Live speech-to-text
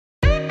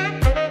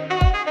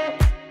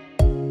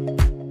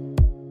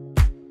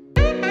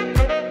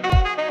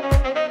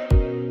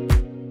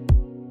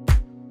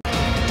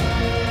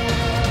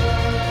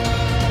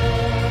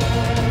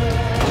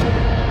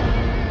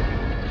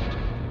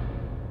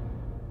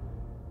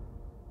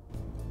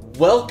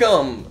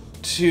Welcome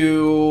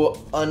to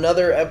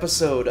another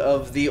episode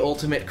of the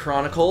Ultimate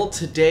Chronicle.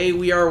 Today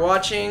we are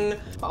watching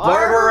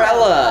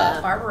Barbarella.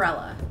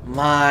 Barbarella.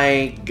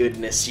 My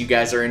goodness, you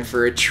guys are in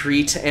for a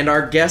treat, and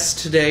our guest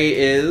today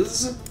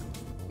is...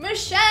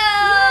 Michelle!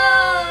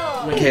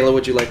 Michaela,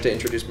 would you like to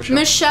introduce Michelle?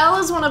 Michelle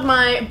is one of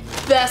my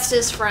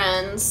bestest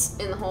friends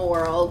in the whole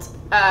world.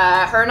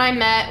 Her and I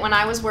met when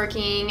I was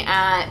working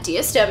at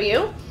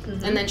DSW,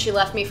 and then she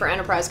left me for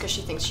Enterprise because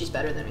she thinks she's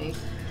better than me.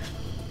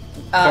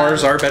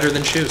 Cars are better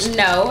than shoes.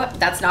 No,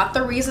 that's not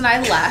the reason I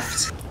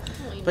left.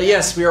 But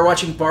yes, we are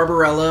watching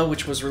Barbarella,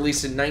 which was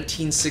released in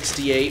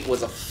 1968,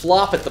 was a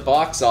flop at the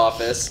box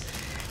office,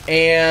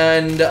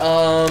 and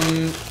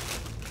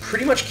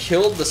pretty much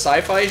killed the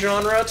sci-fi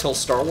genre till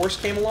Star Wars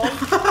came along.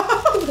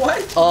 What?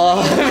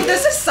 Wait,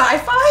 this is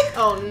sci-fi?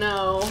 Oh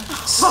no.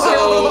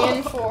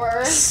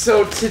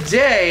 So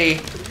today...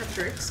 Do we have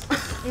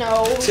drinks?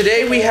 No.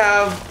 Today we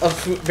have a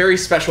very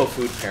special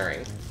food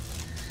pairing.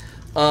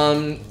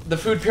 The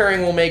food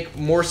pairing will make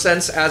more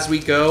sense as we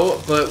go,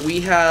 but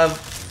we have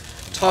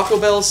Taco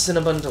Bell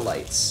Cinnabon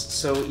Delights.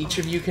 So each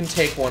of you can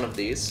take one of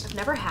these. I've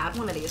never had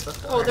one of these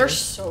before. Oh, they're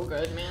so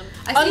good, man.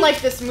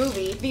 Unlike this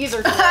movie, these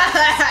are good.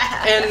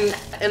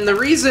 And the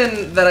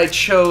reason that I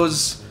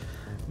chose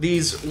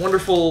these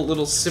wonderful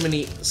little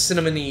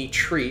cinnamony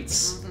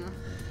treats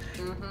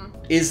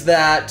is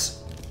that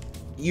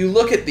you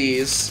look at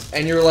these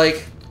and you're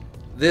like,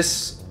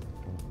 this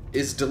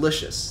is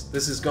delicious.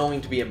 This is going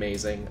to be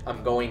amazing.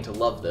 I'm going to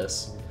love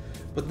this.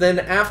 But then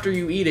after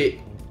you eat it,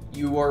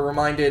 you are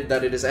reminded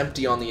that it is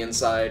empty on the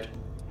inside,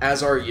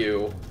 as are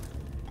you,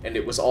 and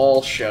it was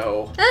all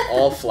show,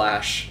 all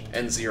flash,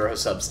 and zero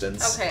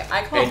substance. Okay,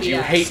 I call And BS.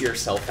 you hate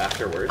yourself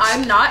afterwards.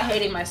 I'm not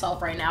hating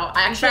myself right now.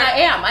 Actually, I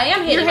am. I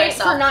am hating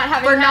myself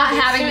for not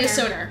having these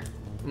sooner.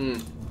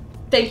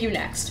 Thank you,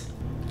 next.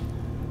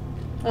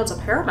 Oh, it's a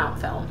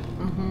Paramount film.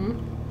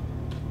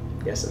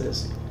 Yes, it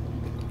is.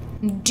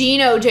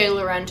 Dino De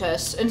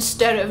Laurentiis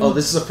instead of... Oh,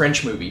 this is a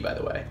French movie, by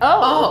the way.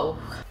 Oh.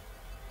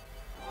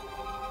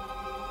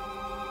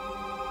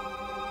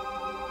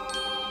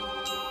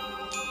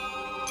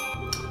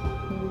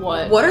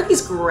 What are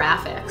these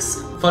graphics?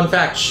 Fun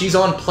fact, she's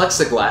on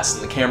plexiglass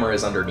and the camera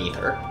is underneath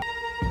her.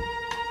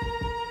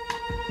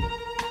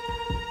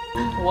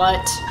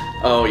 What?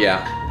 Oh,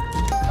 yeah.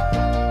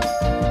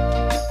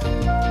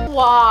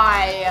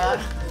 Why?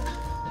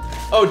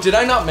 Oh, did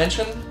I not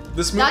mention?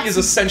 This movie That's- is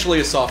essentially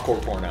a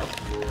softcore porno.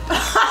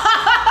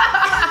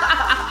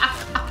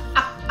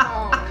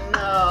 Oh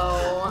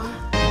no.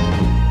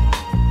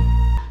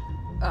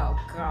 Oh,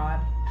 God.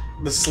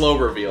 The slow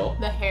reveal.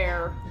 The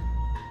hair.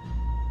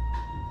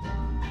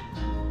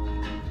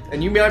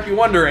 And you might be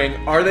wondering,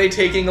 are they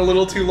taking a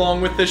little too long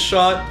with this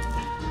shot?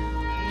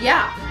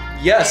 Yeah.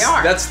 Yes, They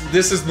are.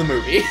 this is the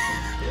movie.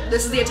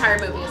 This is the entire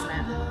movie, isn't it?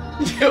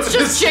 It's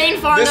just Jane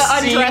Fonda This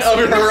scene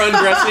undressing. of her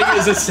undressing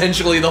is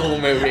essentially the whole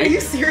movie. Are you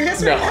serious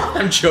No, right now?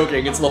 I'm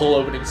joking. It's the whole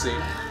opening scene.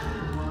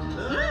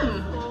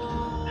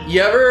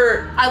 You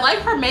ever I like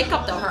her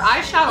makeup, though. Her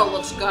eyeshadow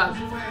looks good.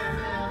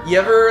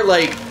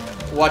 like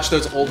watch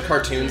those old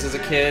cartoons as a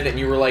kid and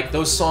you were like,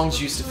 those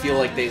songs used to feel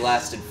like they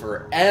lasted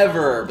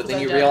forever, but then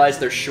They you did. realize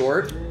they're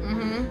short?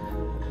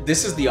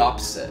 This is the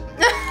opposite.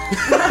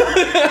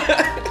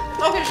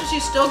 Okay, so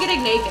she's still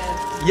getting naked.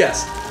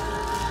 Yes.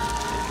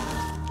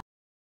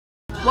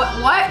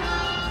 What?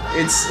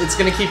 It's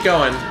gonna keep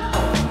going.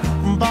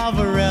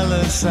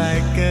 Barbarella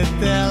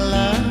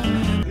psychedelic.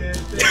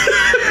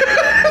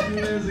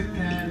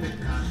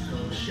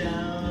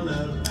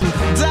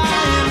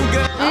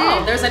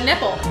 Oh, there's a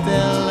nipple.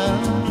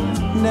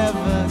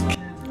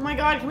 Oh my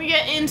god, can we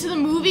get into the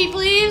movie,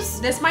 please?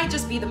 This might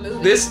just be the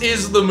movie. This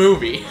is the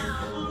movie.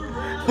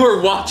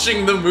 We're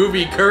watching the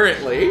movie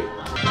currently.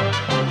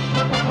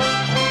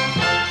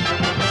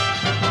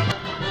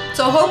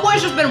 So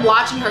Homeboy's just been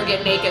watching her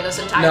get naked this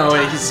entire No,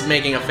 time. he's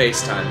making a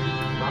FaceTime.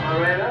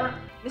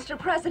 Mr.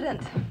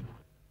 President.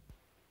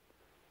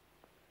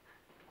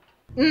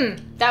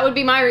 That would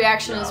be my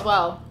reaction as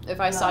well if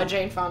I saw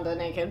Jane Fonda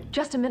naked.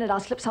 Just a minute, I'll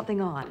slip something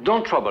on.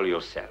 Don't trouble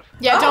yourself.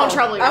 Yeah, don't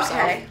trouble yourself.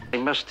 Okay. I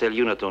must tell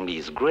you, not only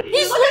is great,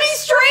 He's looking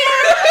straight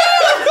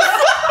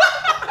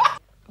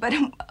But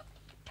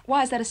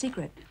why is that a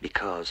secret?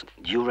 because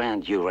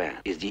Duran Duran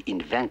is the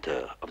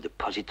inventor of the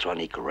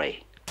positronic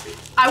ray.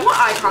 I want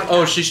eye contact.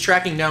 Oh, she's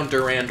tracking down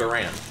Duran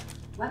Duran.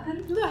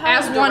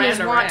 as one is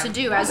Duran wont Duran. to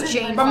do, as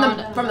Jane From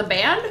Fonda. the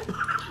band?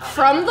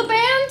 From the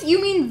band?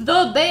 You mean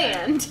the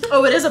band?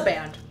 Oh, it is a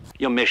band.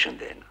 Your mission,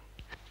 then.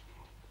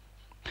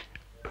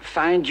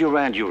 Find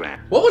Duran Duran.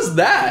 What was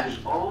that?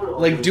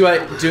 Like, do I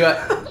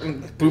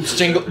boobs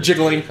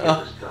jiggling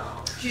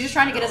She's just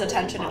trying to get his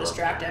attention and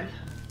distract him.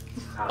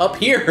 up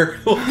here?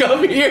 Look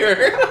up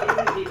here.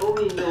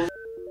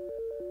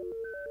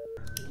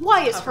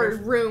 Why is her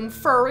room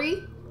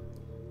furry?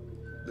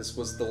 This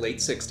was the late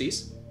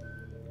 60s.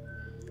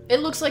 It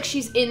looks like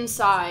she's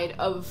inside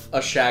of...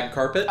 A shag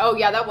carpet. Oh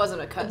yeah, that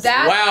wasn't a cut.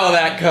 Wow,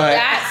 that cut.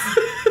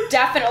 That's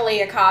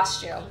definitely a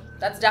costume.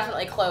 That's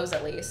definitely clothes,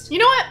 at least. You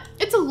know what?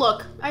 It's a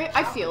look.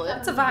 I feel it.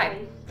 It's a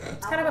vibe.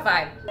 It's kind of a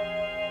vibe.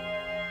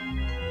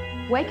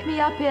 Wake me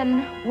up in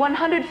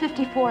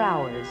 154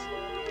 hours.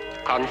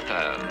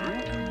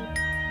 Confirmed.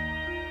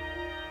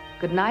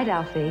 Good night,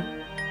 Alfie.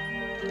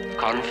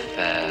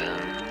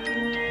 Confirmed.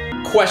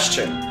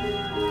 Question.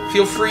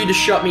 Feel free to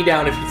shut me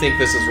down if you think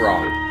this is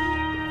wrong.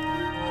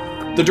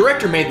 The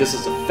director made this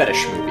as a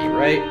fetish movie,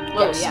 right?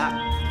 Oh,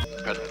 yeah.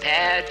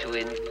 Prepare to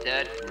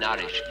insert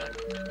nourishment.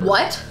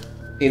 What?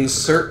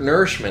 Insert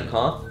nourishment,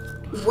 huh?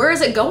 Where is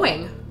it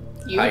going?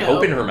 You I know.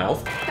 hope in her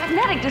mouth.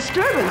 Magnetic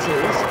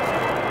disturbances?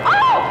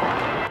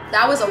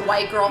 That was a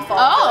white girl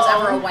fault. Oh. That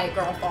was ever a white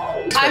girl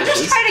fault. I'm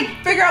just trying to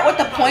figure out what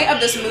the point of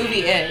this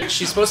movie is.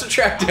 She's supposed to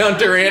track down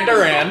Duran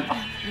Duran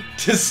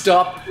to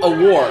stop a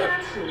war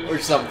or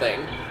something.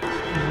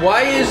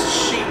 Why is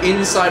she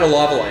inside a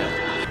lava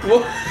lamp?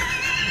 Well,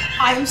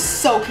 I'm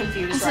so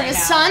confused Is right it a now.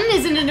 sun?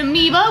 Is it an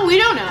amoeba? We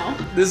don't know.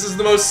 this is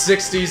the most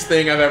 60s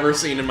thing I've ever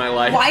seen in my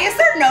life. Why is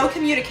there no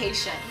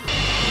communication?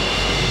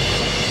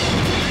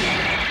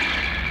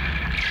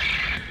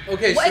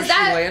 Okay, What so is she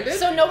that? landed?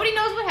 So nobody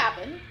knows what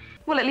happened.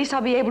 Well, at least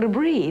I'll be able to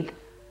breathe.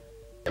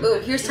 Ooh,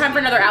 here's time for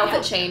another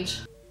outfit change.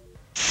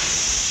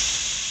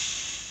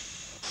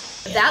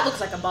 That looks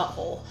like a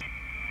butthole.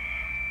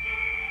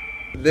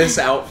 This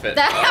outfit.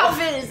 That though.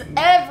 outfit is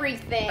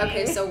everything.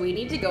 Okay, so we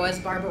need to go as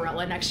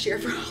Barbarella next year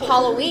for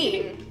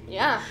Halloween.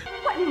 Yeah.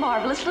 What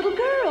marvelous little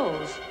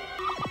girls.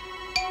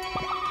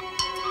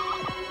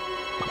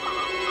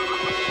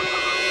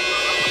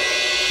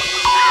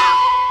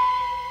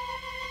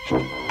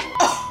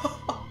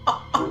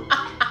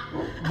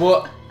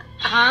 What?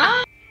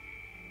 Huh?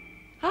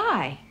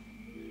 Hi.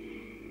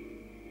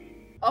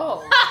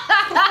 Oh.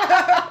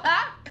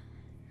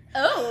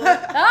 Oh.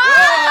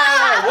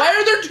 Ah, why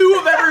are there two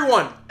of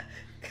everyone?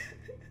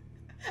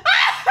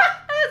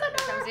 Here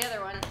comes the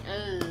other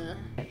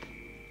one.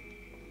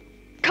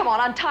 Come on,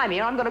 untie me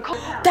or I'm gonna call.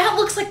 That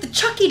looks like the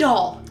Chucky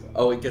doll.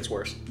 Oh, it gets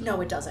worse.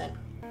 No, it doesn't.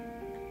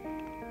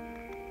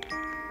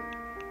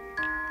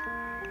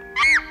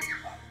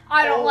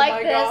 I don't like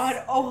my this.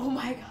 God. Oh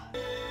my god.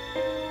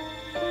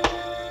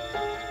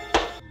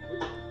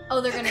 Oh,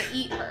 they're gonna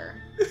eat her.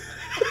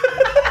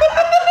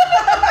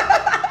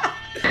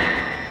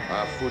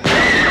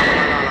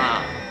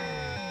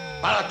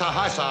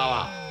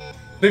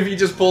 If he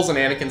just pulls an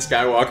Anakin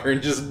Skywalker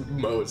and just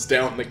mows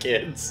down the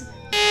kids.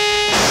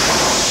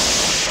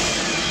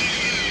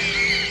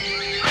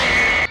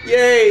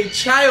 Yay,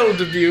 child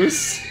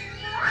abuse.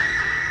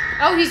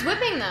 Oh, he's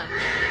whipping them.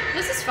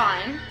 This is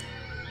fine.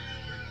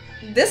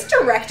 This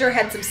director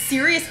had some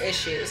serious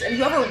issues, and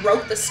whoever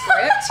wrote the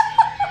script.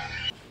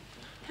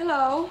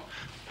 Hello.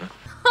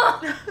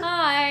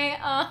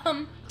 Hi,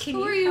 Can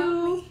who you are help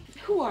you? me?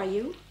 Who are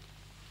you?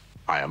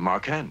 I am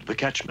Markand, the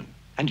catchman.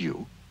 And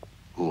you?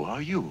 Who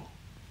are you?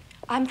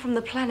 I'm from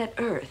the planet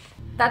Earth.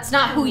 That's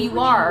not who you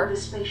are,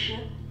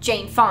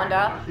 Jane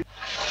Fonda.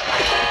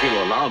 If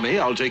you'll allow me,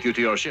 I'll take you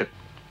to your ship.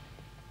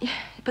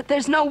 But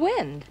there's no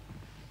wind.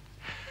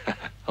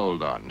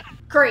 Hold on.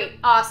 Great,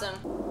 awesome.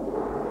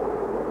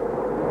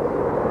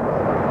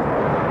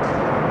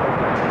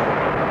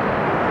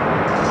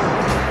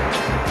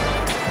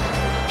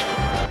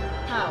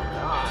 Oh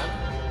god.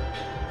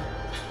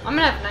 I'm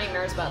gonna have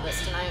nightmares about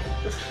this tonight.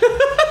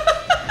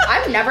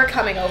 I'm never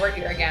coming over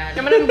here again.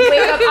 I'm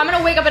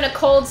gonna wake up in a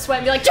cold sweat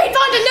and be like, Jane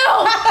Fonda,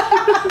 no!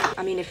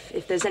 I mean,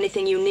 if there's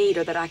anything you need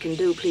or that I can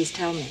do, please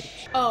tell me.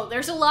 Oh,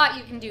 there's a lot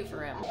you can do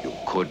for him. You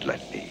could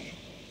let me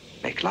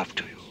make love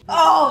to you.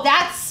 Oh,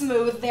 that's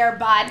smooth there,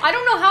 bud. I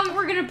don't know how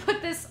we're gonna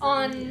put this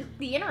on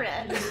the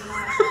internet.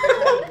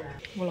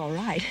 Well, all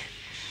right.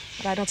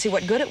 But I don't see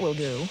what good it will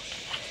do.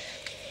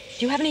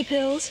 Do you have any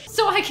pills?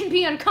 So I can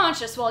be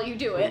unconscious while you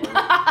do it.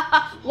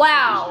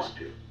 Wow.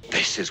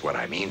 This is what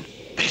I mean.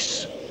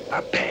 This,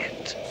 a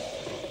bed.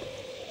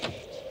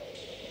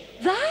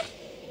 That?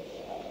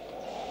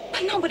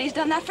 But nobody's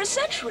done that for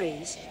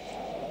centuries.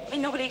 I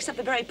mean, nobody except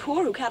the very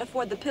poor who can't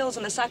afford the pills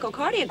and the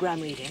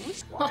psychocardiogram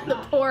readings. Well, the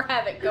poor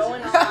have it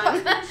going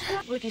on.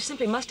 Well, if you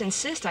simply must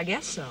insist, I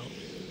guess so.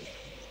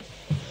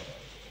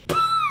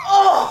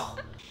 Oh!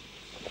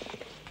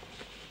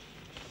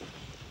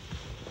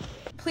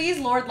 Please,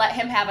 Lord, let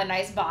him have a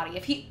nice body.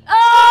 If he.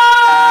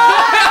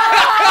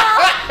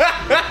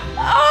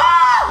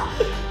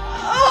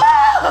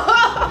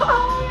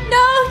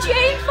 No,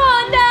 Jane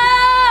Fonda!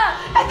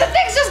 And the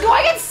thing's just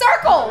going in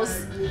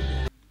circles!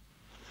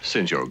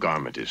 Since your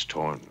garment is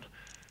torn,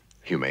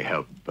 you may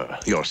help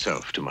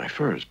yourself to my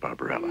furs,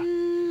 Barbarella.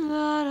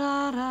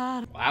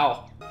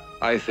 Wow.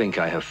 I think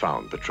I have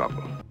found the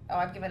trouble. Oh,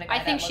 I've given a guy I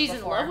think that she's look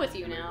in before. love with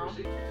you now.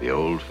 The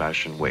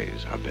old-fashioned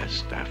ways are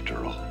best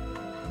after all.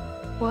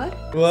 What?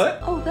 What?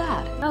 Oh,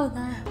 that. Oh,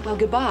 that. Well,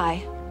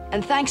 goodbye.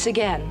 And thanks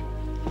again.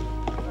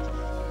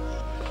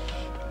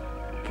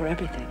 For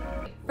everything.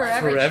 For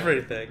For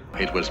everything.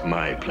 It was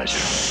my pleasure.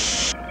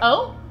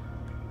 Oh?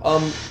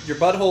 Your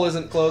butthole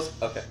isn't closed?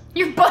 Okay.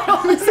 Your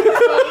butthole is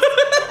closed.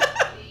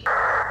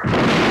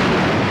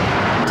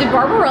 Did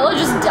Barbarella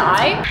just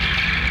die?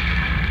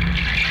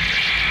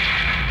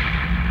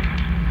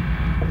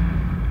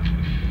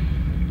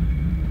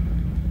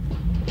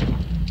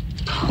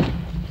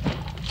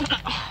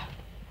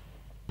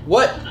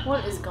 What?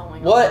 What is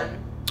going What?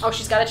 on? Oh,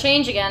 she's got to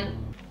change again.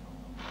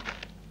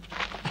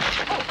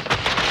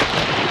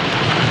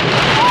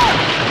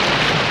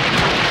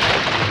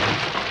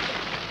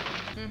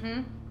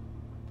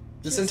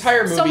 This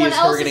entire movie Someone is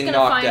else her is getting gonna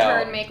knocked find her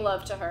out. and make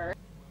love to her.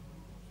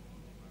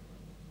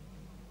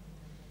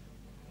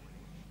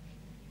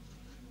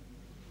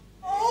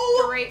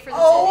 Straight for the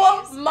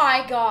titties.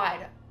 My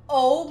god.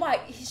 Oh my,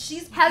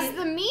 she's... Has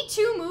the Me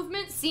Too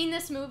movement seen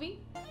this movie?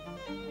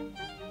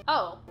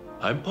 Oh.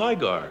 I'm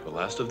Pygar, the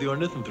last of the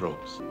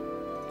ornithanthropes.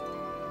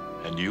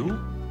 And you?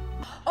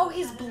 Oh,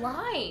 he's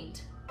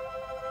blind.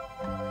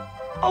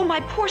 Oh, my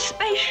poor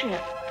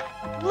spaceship.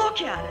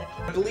 Look at it.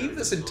 I believe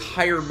this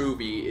entire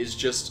movie is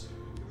just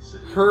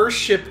her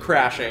ship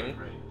crashing,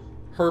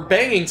 her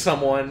banging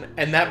someone,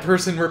 and that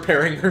person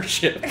repairing her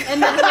ship.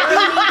 And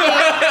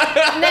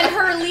then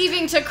her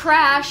leaving to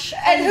crash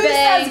and who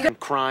bang. says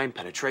Crime,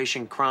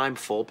 penetration, crime,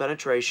 full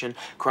penetration,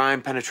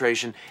 crime,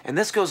 penetration, and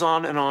this goes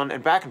on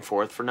and back and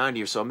forth for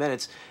 90 or so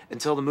minutes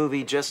until the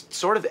movie just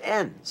sort of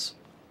ends.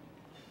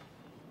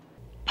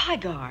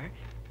 Pygar,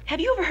 have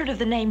you ever heard of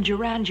the name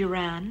Duran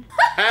Duran?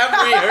 Have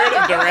we heard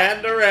of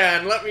Duran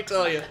Duran? Let me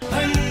tell you.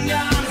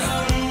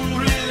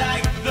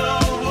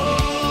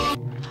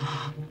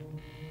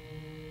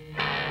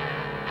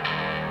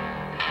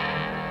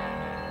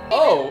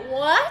 Oh.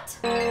 What?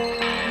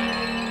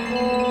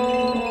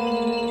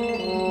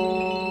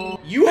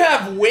 You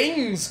have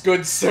wings,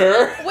 good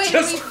sir. Wait,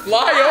 just we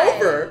fly fly.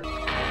 over.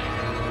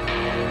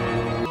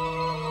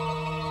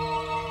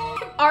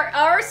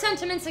 Our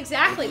sentiments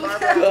exactly,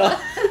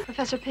 Barbarella.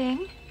 Professor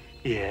Ping,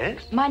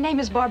 Yes? my name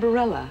is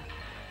Barbarella.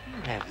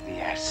 You have the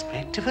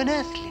aspect of an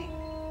earthling.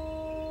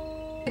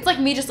 It's like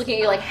me just looking at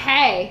you like,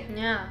 hey.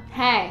 Yeah.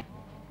 Hey.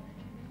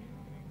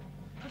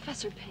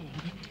 Professor Ping.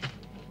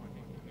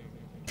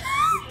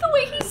 The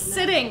way he's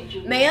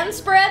sitting. Man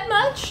spread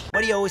much?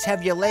 Why do you always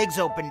have your legs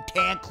open,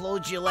 Tan?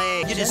 Close your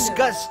legs. You're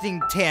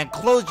disgusting, Tan.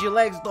 Close your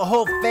legs. The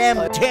whole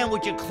family. Tan,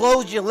 would you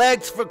close your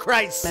legs for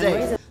Christ's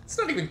sake? It's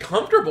not even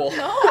comfortable.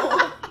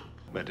 No.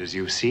 But as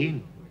you've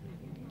seen,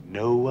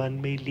 no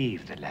one may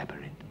leave the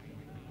labyrinth.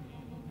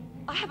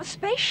 I have a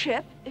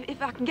spaceship,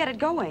 if I can get it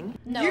going.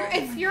 No.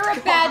 You're a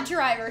bad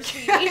driver,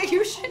 sweetie.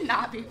 You should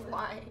not be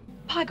flying.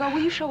 Pygar,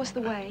 will you show us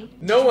the way?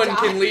 No one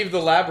can leave the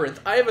labyrinth.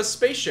 I have a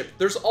spaceship.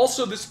 There's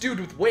also this dude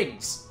with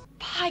wings.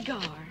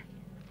 Pygar.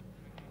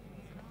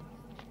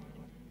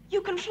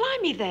 You can fly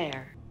me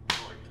there.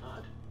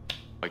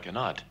 I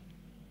cannot.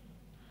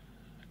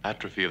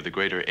 Atrophy of the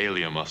greater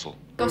ilium muscle.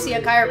 Go see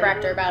a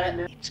chiropractor about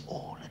it. It's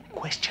all a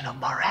question of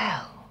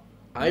morale.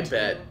 I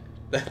bet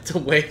that the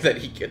way that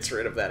he gets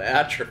rid of that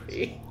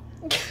atrophy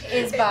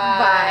Is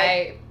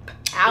by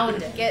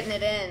pounding, getting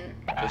it in.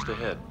 Just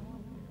ahead.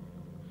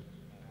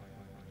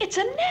 It's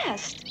a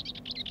nest.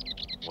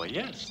 Why,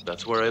 yes,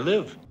 that's where I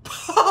live.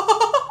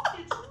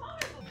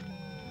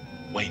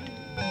 Wait.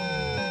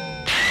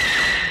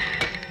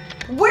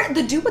 Where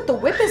the dude with the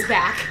whip is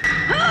back.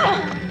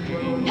 Help!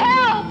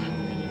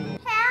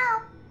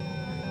 Help!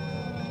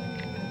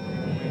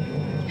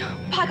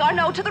 Pygar,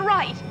 no, to the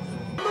right.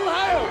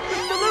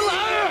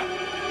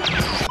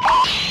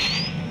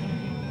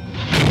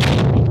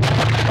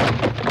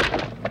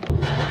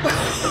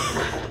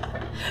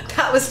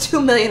 That was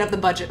 $2 million of the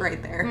budget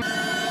right there.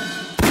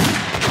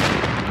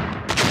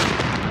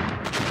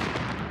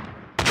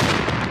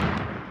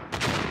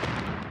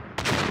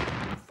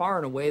 Far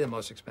and away the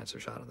most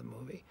expensive shot of the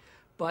movie,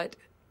 but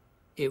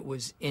it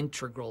was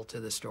integral to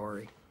the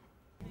story.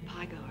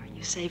 Pygar,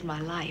 you saved my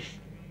life.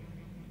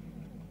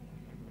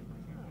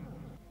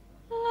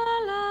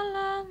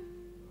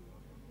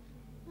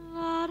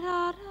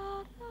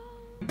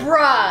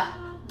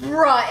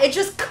 Bruh, it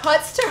just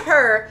cuts to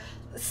her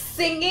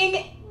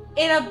singing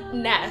in a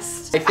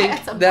nest. I think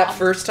That's a that bomb.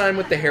 first time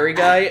with the hairy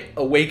guy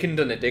awakened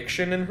an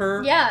addiction in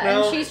her. Yeah,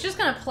 now. and she's just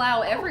gonna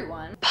plow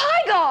everyone.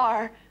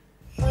 Pygar!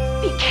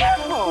 Be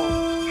careful!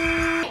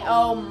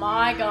 Oh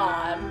my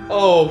god.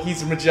 Oh,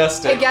 he's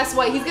majestic. Hey, guess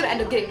what? He's gonna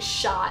end up getting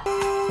shot.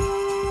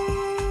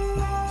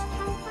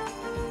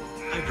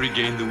 I've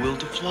regained the will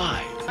to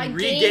fly. I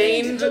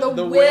Regained gained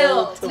the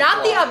will to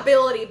Not fly. the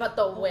ability, but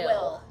the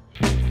will.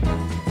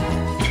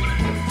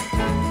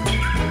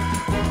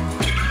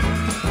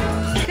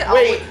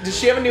 Wait, does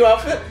she have a new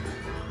outfit?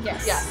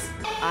 Yes. Yes.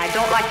 I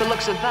don't like the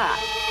looks of that.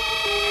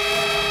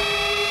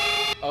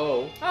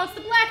 Oh. Oh, it's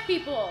the black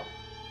people.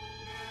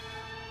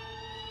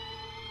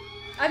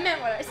 I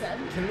meant what I said.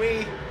 Can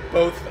we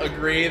both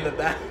agree that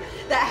That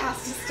has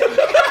to stay.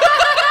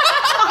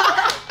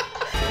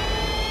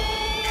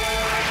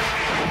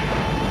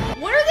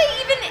 What are they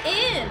even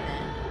in?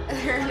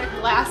 They're in a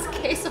glass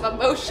case of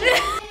emotion.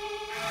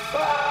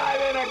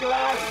 I'm in a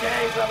glass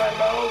case of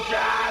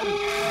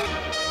emotion!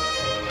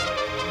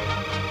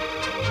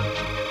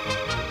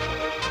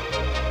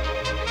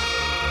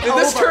 Did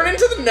this turn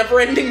into the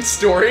never-ending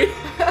story?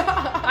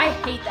 I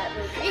hate that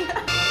movie.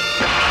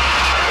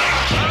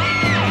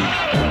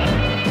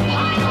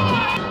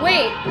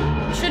 Wait,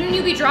 shouldn't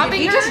you be dropping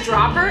Did he her? just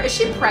drop her? Is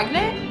she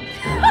pregnant?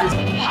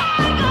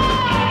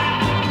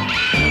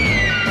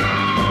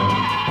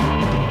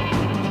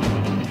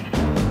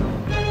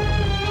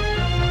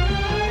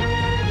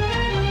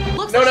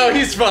 no,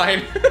 he's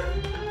fine.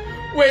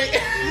 Wait.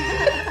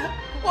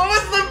 What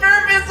was the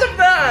purpose of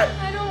that?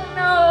 I don't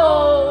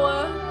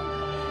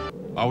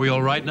know. Are we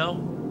all right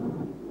now?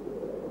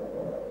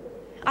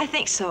 I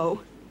think so.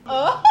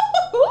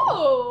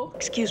 Oh.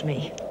 Excuse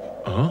me.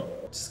 Huh?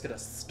 Just gonna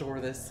store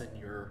this in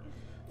your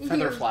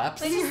feather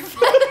flaps.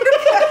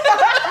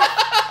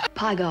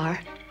 Pygar,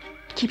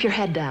 keep your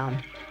head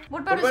down.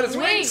 What about, What his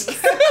about wings?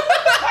 his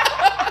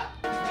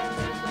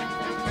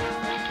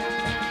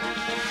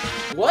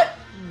What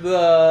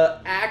the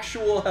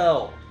actual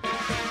hell?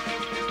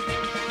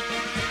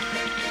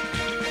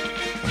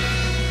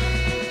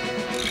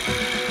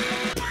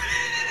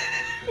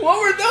 What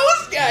were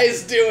those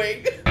guys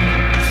doing?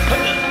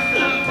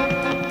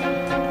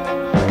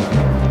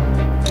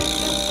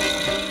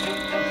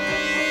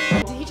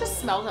 Did he just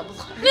smell that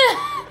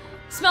blood?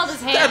 Smelled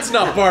his hand. That's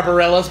not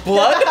Barbarella's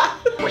blood.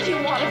 What do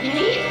you want of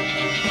me?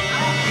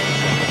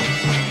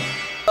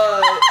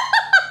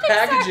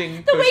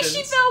 Packaging The way cushions.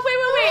 she felt.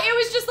 Wait. It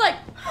was just like.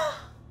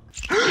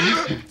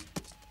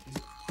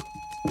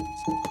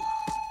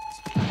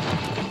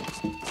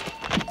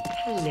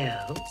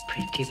 Hello,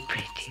 pretty.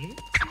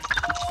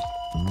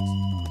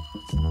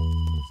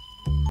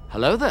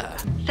 Hello there.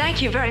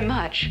 Thank you very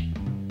much.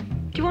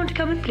 Do you want to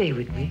come and play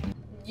with me?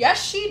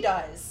 Yes, she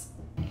does.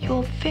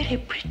 You're very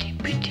pretty.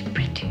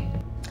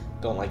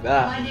 Don't like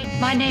that.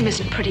 My name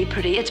isn't pretty,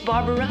 it's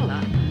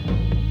Barbarella.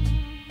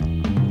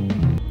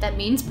 That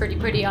means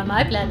pretty on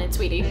my planet,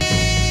 sweetie. I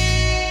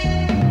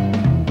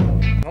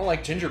don't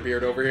like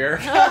Gingerbeard over here.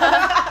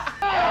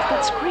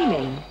 But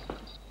screaming.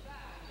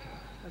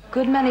 A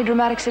good many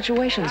dramatic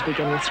situations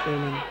begin with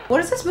screaming.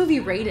 What is this movie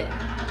rated?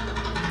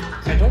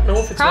 I don't know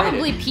if it's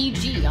Probably rated.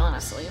 PG,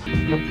 honestly.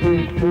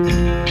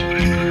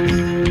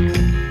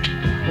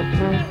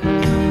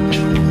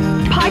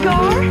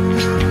 Pygar?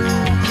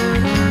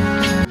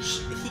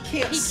 He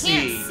can't He see.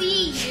 can't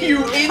see you.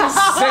 You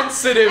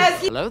insensitive.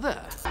 Hello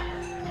there.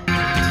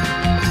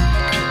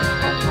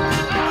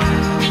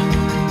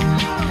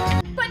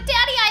 But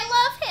Daddy, I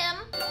love him.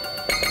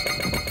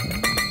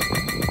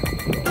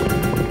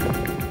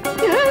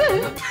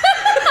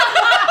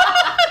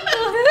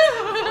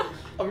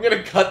 I'm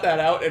gonna cut that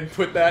out and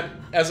put that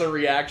as a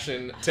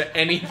reaction to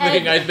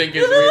anything I think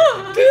is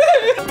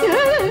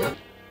weird.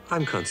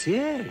 I'm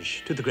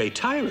concierge to the great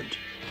tyrant.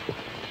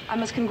 I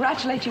must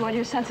congratulate you on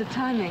your sense of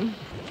timing.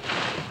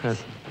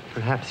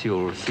 Perhaps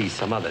you'll see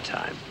some other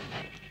time.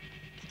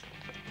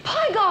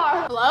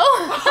 Pygar! Hello?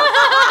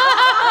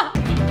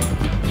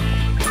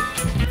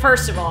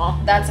 First of all,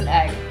 That's an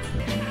egg.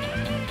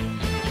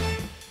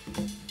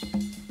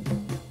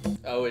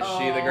 Oh, is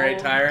she the great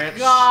tyrant?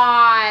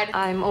 God.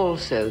 I'm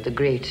also the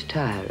great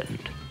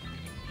tyrant.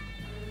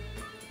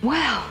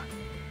 Well,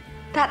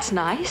 that's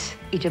nice.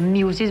 It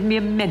amuses me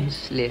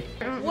immensely.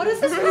 What is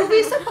this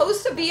movie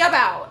supposed to be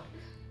about?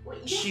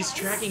 She's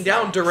tracking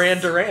down Duran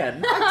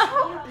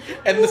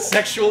and the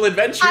sexual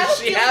adventures I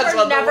she feel has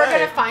we're on the never way.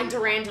 gonna find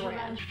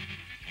Duran.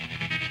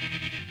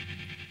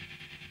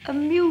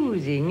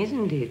 Amusing,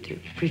 isn't it?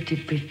 Pretty.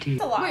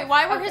 wait,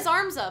 why were his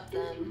arms up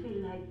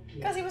then?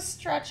 Because he was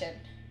stretching.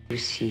 You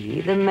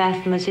see, the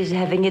mathmas is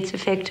having its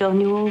effect on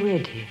you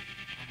already.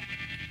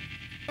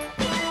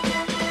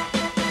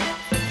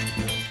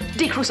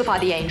 Decrucify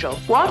the angel.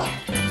 What?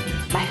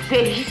 My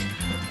face?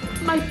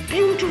 My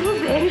beautiful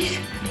face?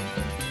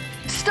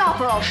 Stop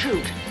or I'll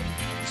shoot.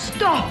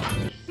 Stop!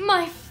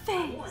 My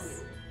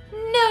face.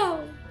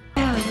 No.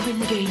 Now you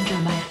endanger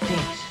my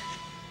face.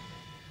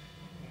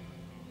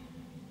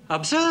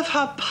 Observe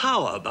her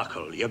power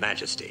buckle, Your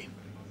Majesty.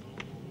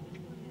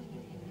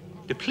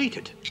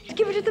 Depleted.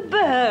 Give it to the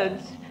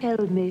birds. Tell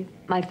me,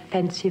 my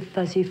fancy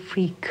fuzzy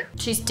freak.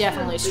 She's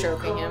definitely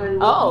stroking him.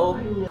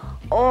 Oh.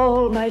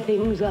 All my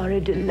things are a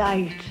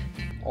delight.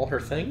 All her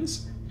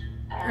things?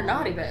 Her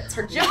naughty bits.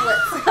 Her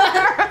giblets.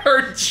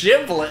 Her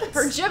giblets.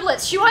 Her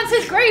giblets. She wants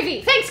his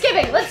gravy.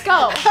 Thanksgiving. Let's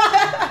go.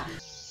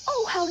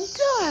 Oh, how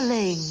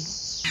darling.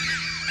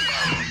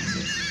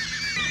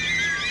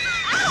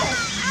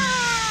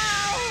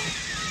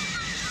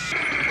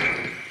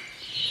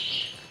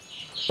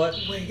 What?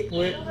 Wait.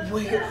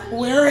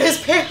 Where are his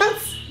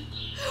pants?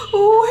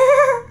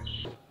 Where?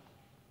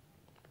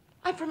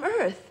 I'm from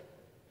Earth.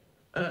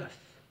 Earth.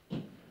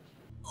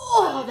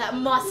 Oh, that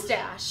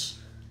mustache.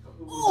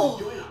 Oh.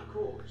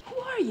 Who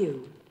are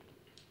you?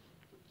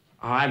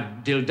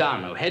 I'm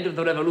Dildano, head of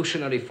the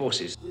revolutionary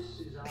forces.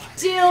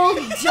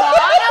 Dildano?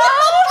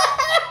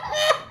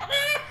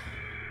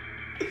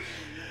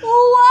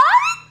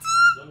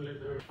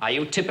 What? Are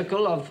you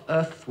typical of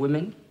Earth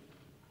women?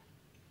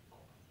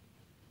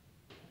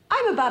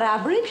 I'm about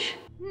average.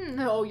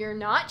 No, you're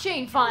not,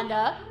 Jane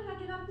Fonda.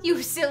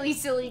 You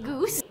silly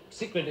goose.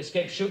 Secret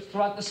escape chutes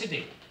throughout the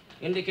city,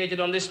 indicated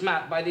on this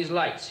map by these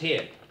lights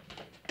here.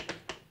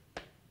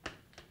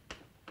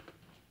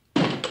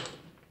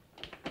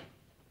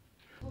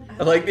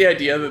 I like the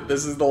idea that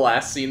this is the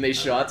last scene they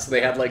shot, so they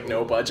had like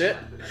no budget.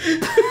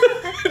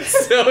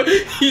 So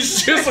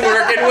he's just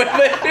working with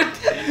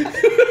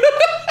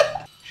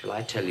it. Shall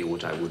I tell you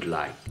what I would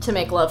like? To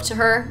make love to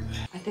her?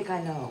 I think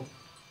I know.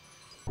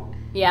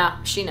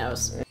 Yeah, she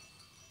knows.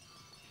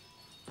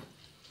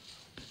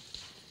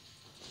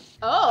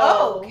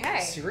 Oh,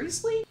 okay.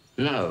 Seriously?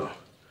 No.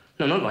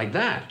 No, not like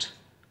that.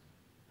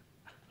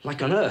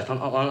 Like on Earth,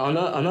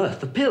 on Earth,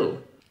 the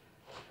pill.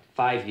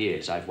 5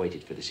 years I've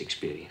waited for this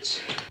experience.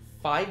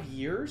 5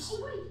 years?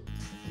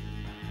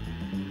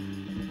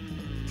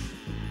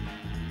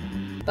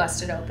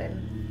 Busted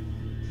open.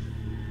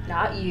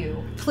 Not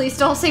you. Please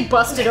don't say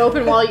busted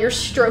open while you're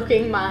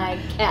stroking my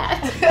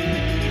cat.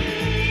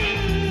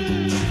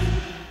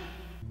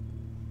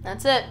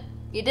 That's it.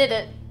 You did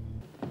it.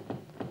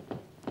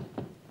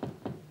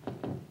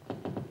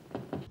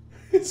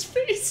 His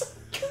face.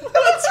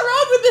 What's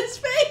wrong with his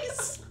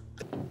face?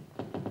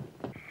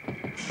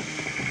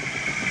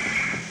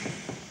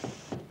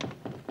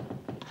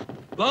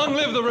 Long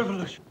live the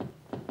revolution.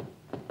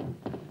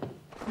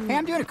 Hey,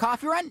 I'm doing a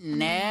coffee run.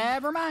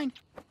 Never mind.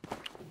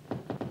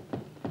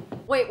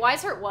 Wait, why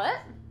is her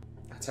what?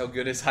 That's how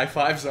good his high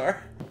fives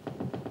are.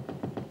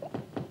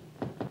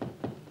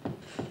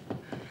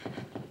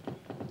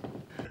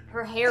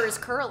 Her hair is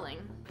curling.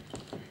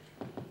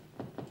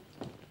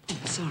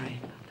 Sorry.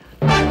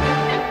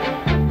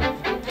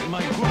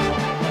 My group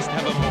must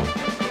have a more.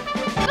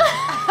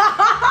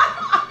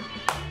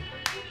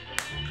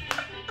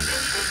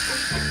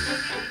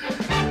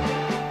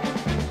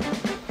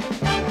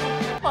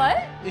 What?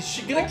 Is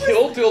she gonna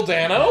kill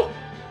Dildano?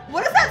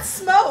 What is that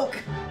smoke?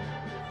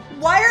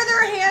 Why are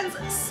their hands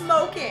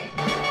smoking?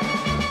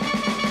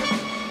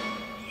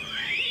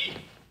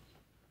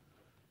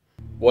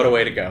 What a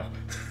way to go.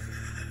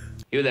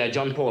 You there,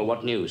 John Paul,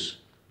 what news?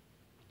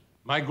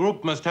 My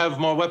group must have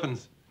more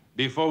weapons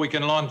before we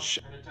can launch.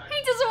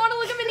 He doesn't want to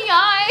look him in the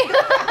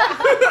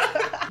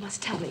eye. You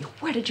must tell me,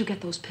 where did you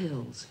get those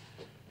pills?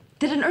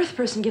 Did an Earth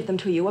person give them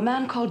to you? A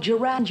man called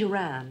Duran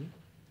Duran?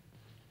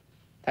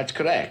 That's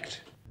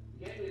correct.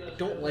 I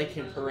don't like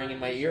him purring in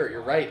my ear.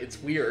 You're right. It's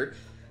weird.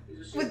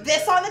 With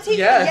this on the TV?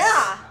 Yes.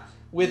 Yeah.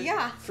 With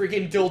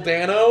freaking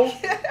Dildano.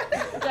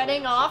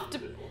 Getting off to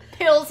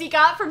pills he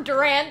got from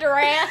Duran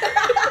Duran.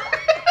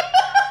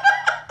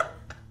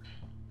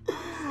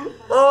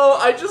 Oh,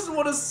 I just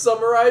want to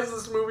summarize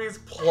this movie's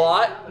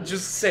plot,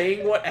 just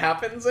saying what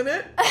happens in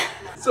it.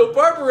 So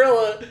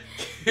Barbarella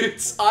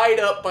gets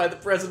eyed up by the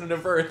president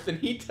of Earth, and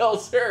he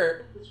tells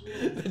her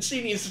that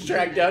she needs to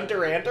track down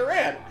Duran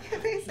Duran.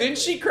 Then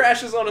she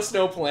crashes on a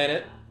snow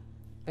planet,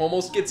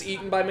 almost gets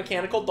eaten by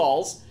mechanical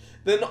dolls.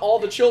 Then all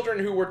the children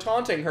who were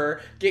taunting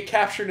her get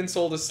captured and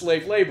sold as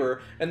slave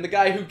labor, and the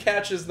guy who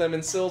catches them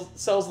and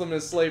sells them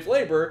as slave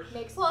labor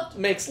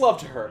makes love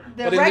to her.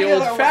 But in the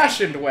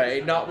old-fashioned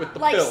way, not with the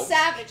pills.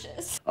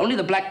 Savages. Only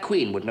the Black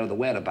Queen would know the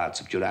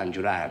whereabouts of Duran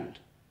Duran.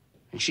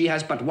 And she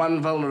has but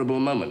one vulnerable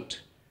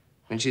moment,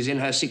 when she's in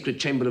her secret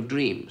chamber of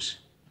dreams.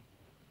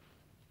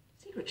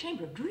 Secret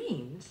chamber of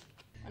dreams?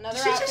 Another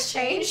She outfit just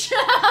change.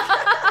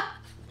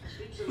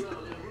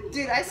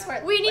 Dude, I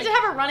swear. We need to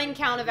have a running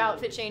count of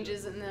outfit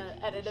changes in the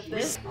edit of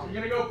this. I'm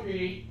gonna go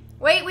pee.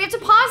 Wait, we have to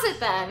pause it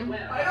then.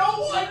 I don't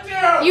want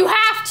to! You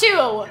have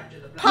to!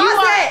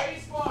 Pause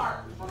it!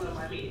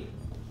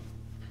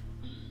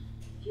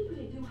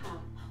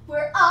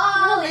 We're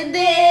all in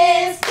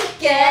this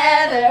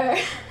together.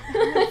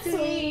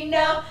 We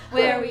know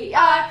where we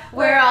are.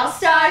 We're all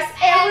stars,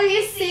 and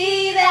we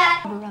see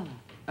that.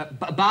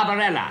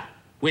 Barbarella,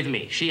 with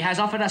me. She has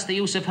offered us the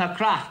use of her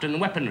craft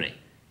and weaponry.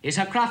 Is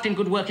her craft in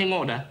good working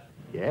order?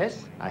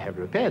 Yes, I have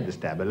repaired the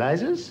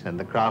stabilizers, and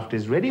the craft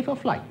is ready for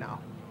flight now.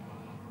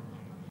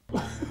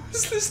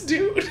 Who's this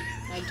dude?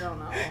 I don't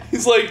know.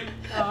 He's like...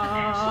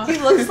 He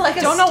looks like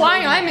a Don't know why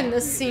I'm in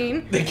this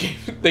scene. They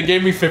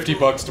gave me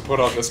 $50 to put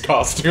on this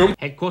costume.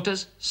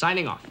 Headquarters,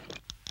 signing off.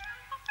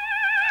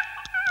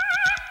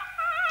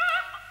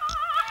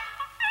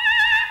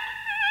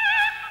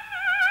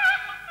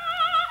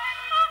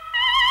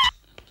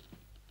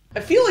 I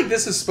feel like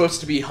this is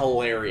supposed to be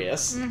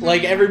hilarious.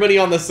 Like, everybody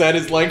on the set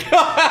is like, ha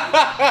ha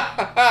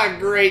ha ha,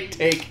 great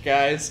take,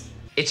 guys.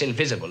 It's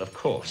invisible, of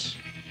course.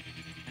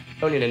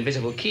 Only an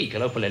invisible key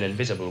can open an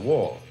invisible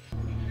wall.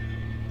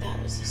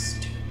 That was the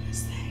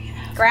stupidest thing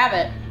ever. Grab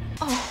it.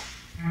 Oh.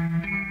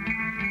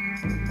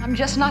 I'm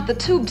just not the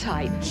tube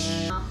type.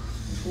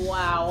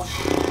 Wow.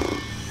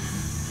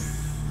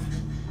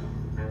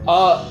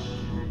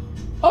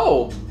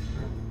 Oh.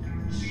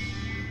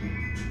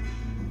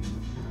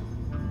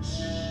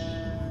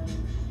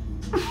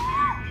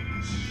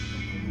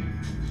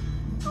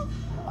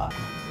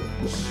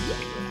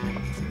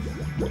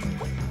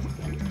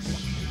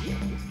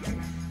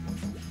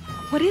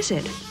 What is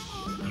it?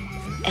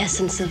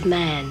 Essence of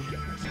man.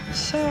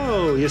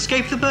 So, you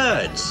escaped the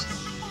birds.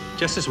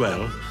 Just as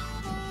well.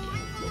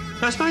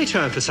 Now it's my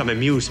turn for some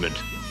amusement.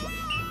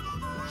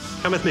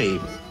 Come with me.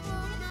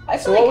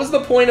 So what was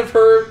the point of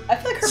her I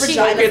feel like her smoking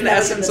vagina's never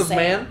essence the of same.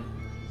 man?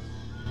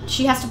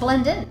 She has to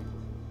blend in.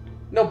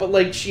 No, but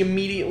like he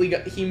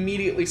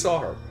immediately saw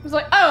her. He was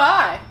like, oh,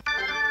 hi.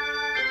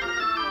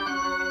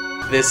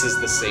 This is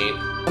the scene.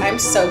 I'm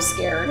so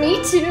scared.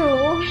 Me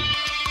too.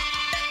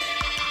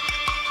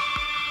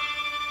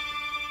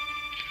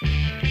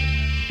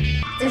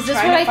 Is this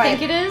what I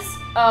think it is?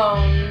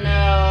 Oh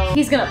no.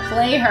 He's gonna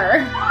play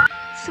her.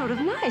 Sort of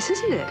nice,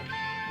 isn't it?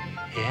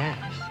 Yes,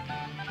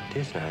 it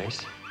is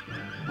nice.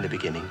 In the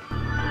beginning.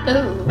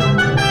 Ooh.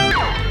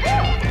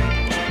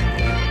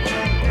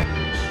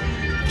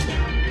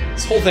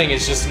 This whole thing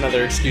is just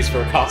another excuse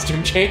for a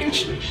costume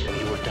change.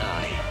 You will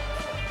die.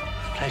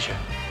 Pleasure.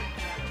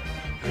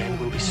 Your end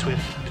will be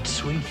swift but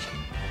sweet.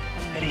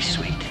 Very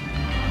sweet.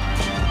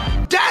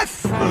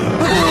 Death!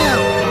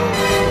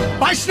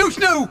 By Snoo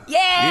Snoo!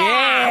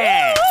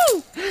 Yeah!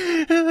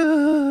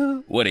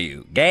 What are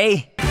you,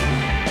 gay?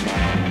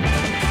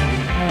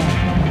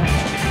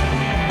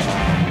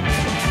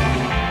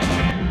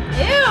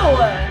 Ew!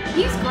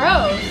 He's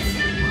gross.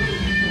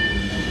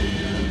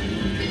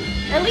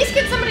 At least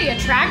get somebody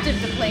attractive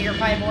to play your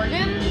pipe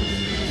organ.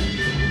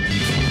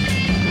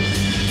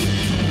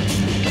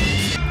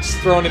 Just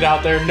throwing it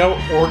out there, no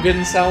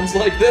organ sounds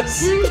like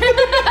this.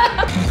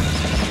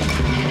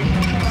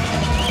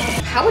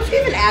 How would you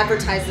even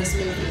advertise this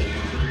movie?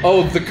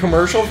 Oh, the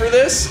commercial for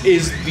this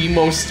is the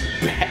most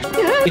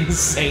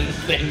insane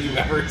thing you've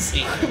ever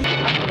seen.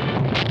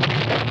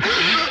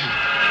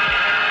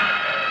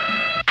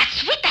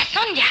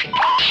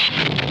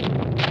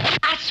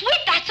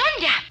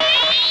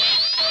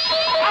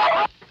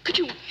 Could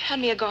you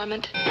hand me a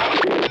garment?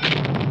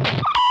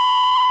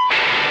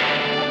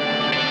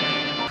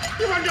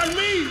 You undone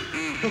me!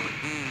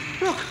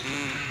 Look!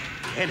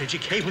 The energy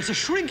cables are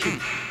shrinking.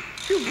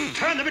 You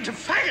turn them into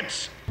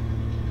faggots.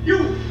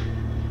 You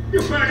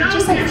burned out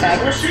the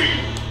exhaust machine.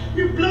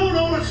 You've blown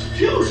all its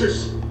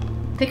fuses.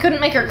 They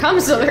couldn't make her come,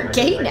 so they're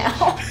gay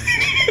now.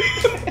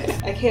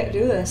 I can't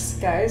do this,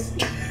 guys.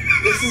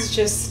 This is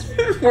just...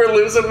 We're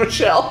losing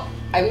Michelle.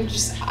 I'm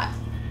just...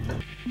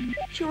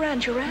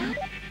 Duran.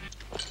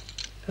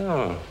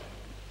 Oh.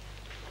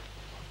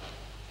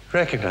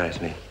 Recognize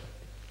me.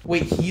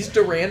 Wait, he's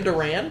Duran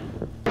Duran?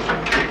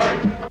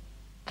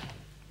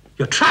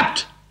 You're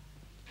trapped!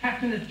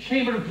 Trapped in the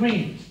Chamber of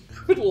Dreams.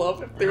 I would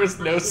love if there was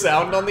no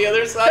sound on the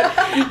other side.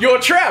 You're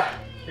trapped!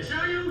 Is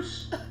there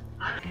use?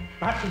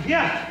 Master of the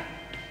Earth!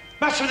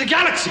 Master of the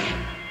Galaxy!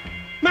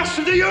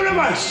 Master of the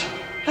Universe!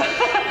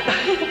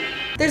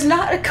 There's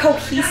not a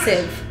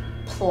cohesive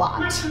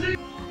plot.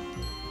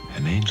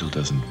 An angel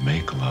doesn't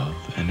make love,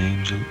 an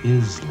angel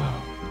is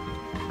love.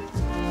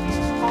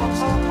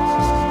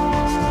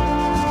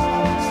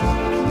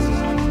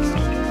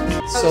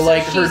 So,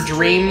 like, her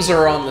dreams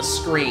are on the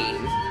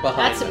screen behind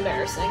That's her.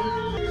 embarrassing.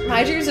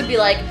 My dreams would be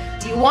like,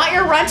 do you want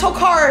your rental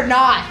car or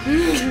not?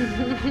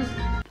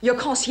 Your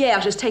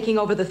concierge is taking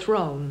over the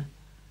throne.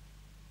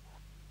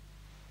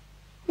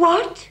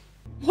 What?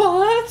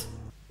 What?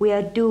 We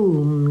are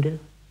doomed.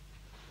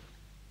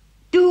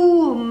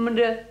 Doomed.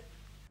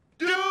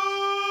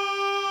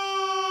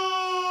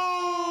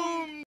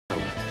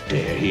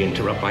 Dare he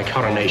interrupt my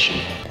coronation?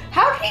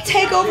 How did he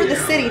take over the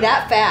city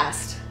that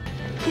fast?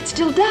 It's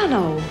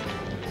Dildano.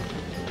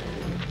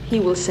 He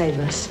will save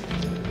us.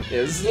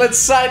 Yes, let's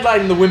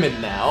sideline the women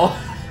now.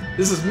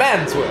 This is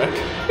man's work.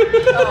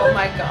 Oh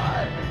my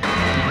god.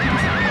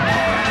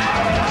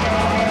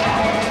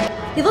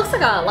 He looks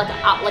like a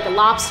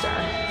lobster.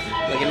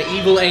 Like an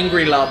evil,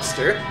 angry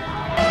lobster.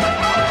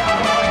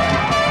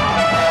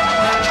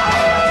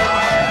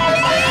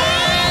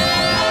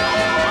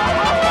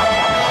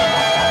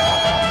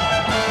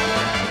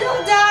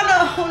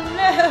 Dildano,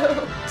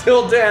 no.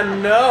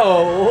 Tildan,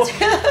 no.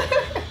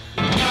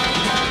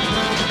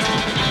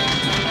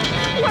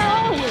 Where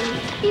are we?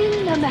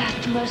 In the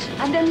Maximus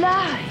and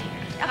alive.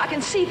 I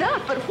can see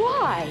that, but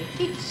why?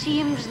 It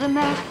seems the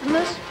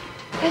Maximus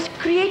has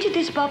created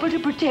this bubble to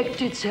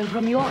protect itself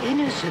from your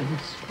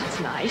innocence. That's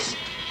nice.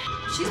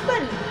 She's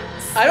been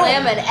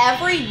slamming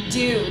every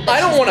dude that I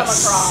don't she's want to come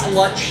across.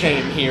 slut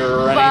shame here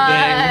or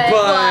anything,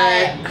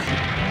 but...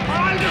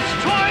 I'll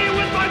destroy you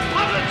with my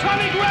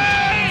positronic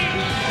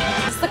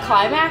ray! Is this the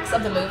climax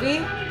of the movie?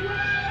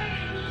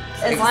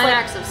 It's the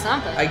climax of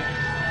something. I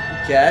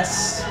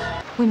guess.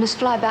 We must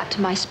fly back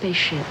to my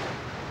spaceship.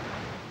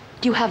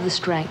 Do you have the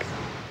strength?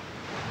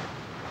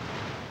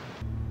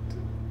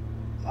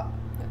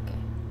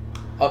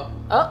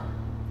 Oh,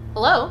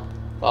 hello?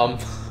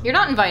 You're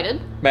not invited.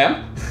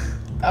 Ma'am?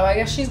 Oh, I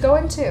guess she's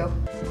going too.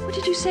 What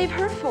did you save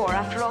her for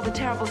after all the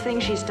terrible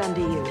things she's done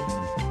to you?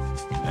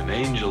 An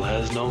angel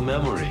has no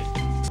memory.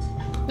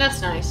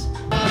 That's nice.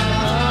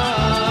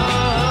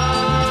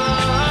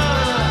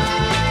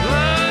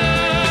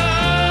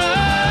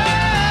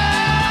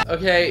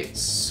 Okay,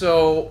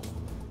 so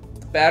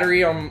the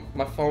battery on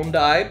my phone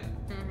died.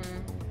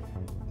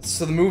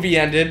 So the movie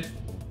ended.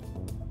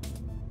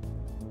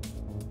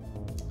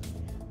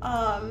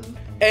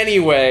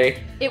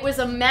 Anyway. It was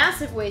a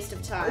massive waste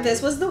of time.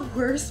 This was the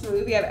worst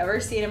movie I've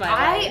ever seen in my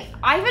life.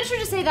 I venture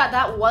to say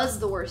that was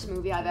the worst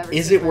movie I've ever seen.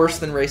 Is it worse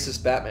than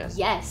Racist Batman?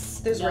 Yes.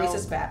 There's No.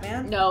 Racist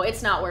Batman? No,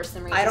 it's not worse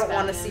than Racist I don't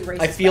Batman. want to see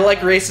Racist I feel like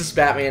Racist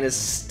Batman is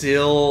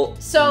still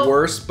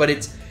worse, but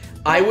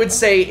I would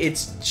say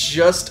it's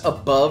just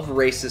above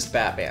Racist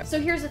Batman.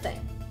 So here's the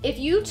thing. If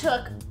you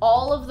took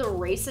all of the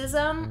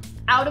racism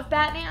out of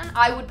Batman,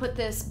 I would put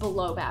this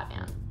below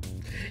Batman.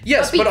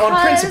 Yes, but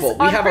on principle.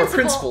 We have our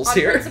principles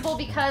here. On principle,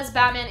 because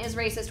Batman is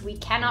racist, we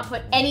cannot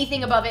put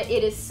anything above it.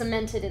 It is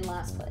cemented in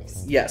last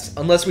place. Yes,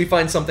 unless we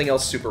find something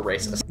else super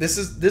racist.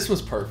 This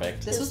was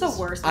perfect. This was the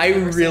worst. I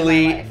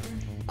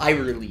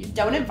really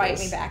don't invite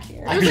me back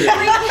here.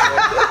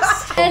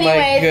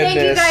 Anyway, thank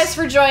you guys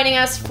for joining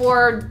us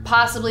for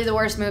possibly the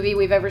worst movie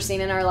we've ever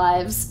seen in our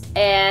lives.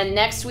 And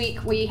next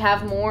week we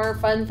have more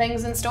fun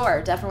things in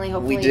store. Definitely,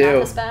 hopefully not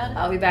this bad.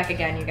 I'll be back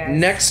again, you guys.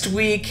 Next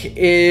week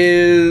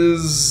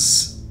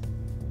is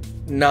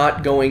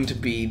not going to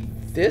be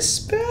this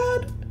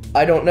bad?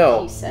 I don't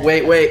know.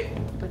 Wait.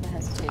 With a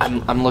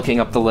hesitation. I'm looking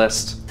up the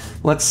list.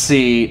 Let's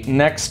see.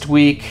 Next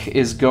week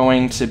is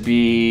going to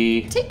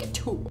be... Take it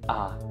to.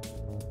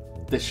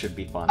 This should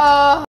be fun.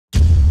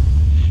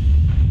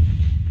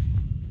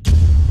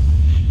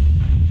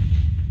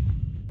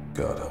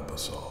 God help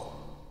us all.